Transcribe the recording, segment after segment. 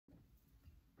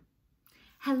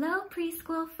Hello,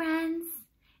 preschool friends.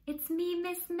 It's me,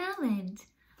 Miss Melland.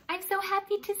 I'm so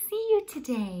happy to see you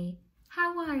today.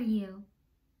 How are you?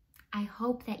 I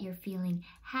hope that you're feeling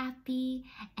happy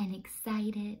and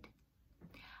excited.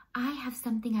 I have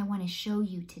something I want to show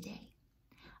you today.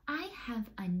 I have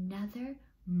another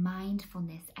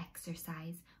mindfulness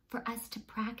exercise for us to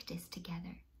practice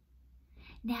together.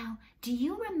 Now, do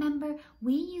you remember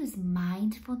we use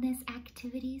mindfulness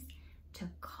activities to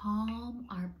calm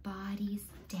our bodies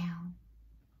down?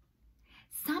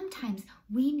 Sometimes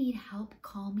we need help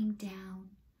calming down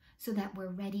so that we're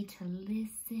ready to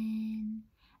listen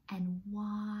and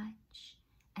watch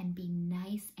and be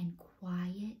nice and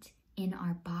quiet in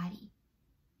our body.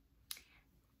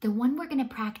 The one we're going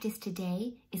to practice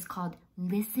today is called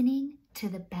listening to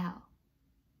the bell.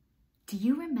 Do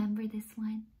you remember this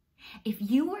one? If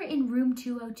you were in room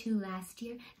 202 last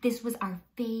year, this was our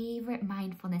favorite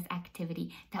mindfulness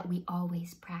activity that we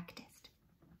always practiced.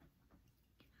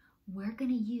 We're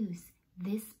going to use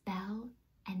this bell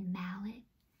and mallet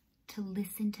to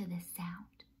listen to this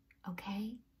sound,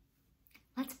 okay?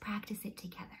 Let's practice it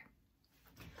together.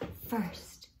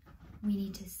 First, we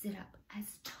need to sit up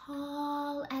as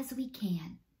tall as we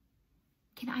can.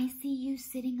 Can I see you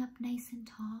sitting up nice and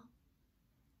tall?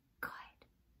 Good.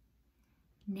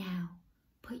 Now,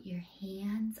 put your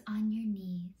hands on your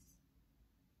knees.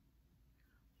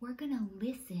 We're going to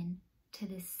listen to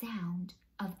the sound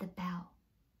of the bell.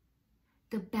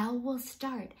 The bell will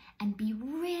start and be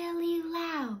really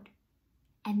loud,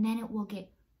 and then it will get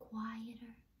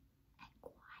quieter and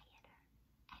quieter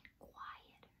and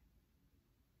quieter.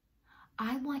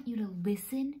 I want you to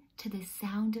listen to the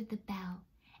sound of the bell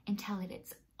until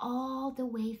it's all the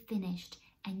way finished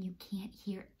and you can't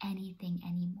hear anything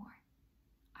anymore.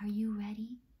 Are you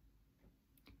ready?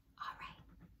 All right,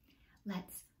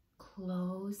 let's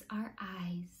close our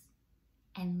eyes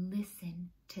and listen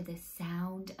to the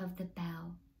sound of the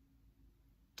bell.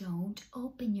 Don't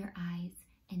open your eyes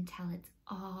until it's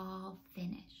all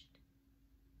finished.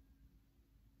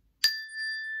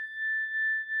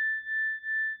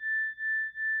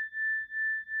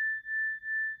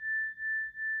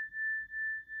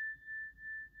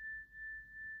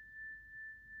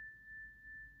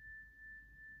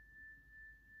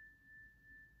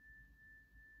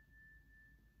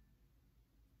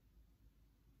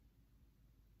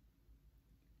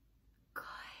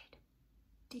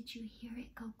 Did you hear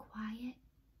it go quiet?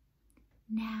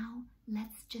 Now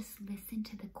let's just listen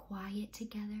to the quiet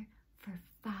together for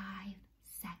 5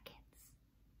 seconds.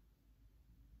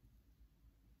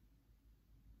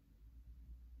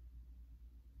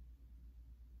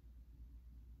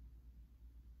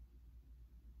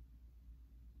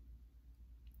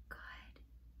 Good.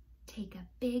 Take a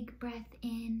big breath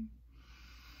in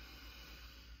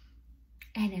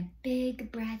and a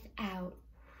big breath out.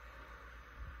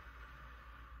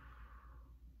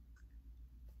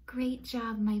 Great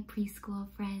job, my preschool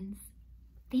friends.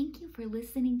 Thank you for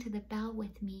listening to the bell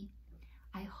with me.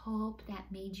 I hope that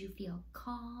made you feel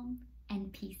calm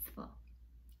and peaceful.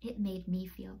 It made me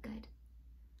feel good.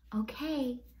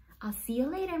 Okay, I'll see you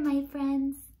later, my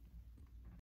friends.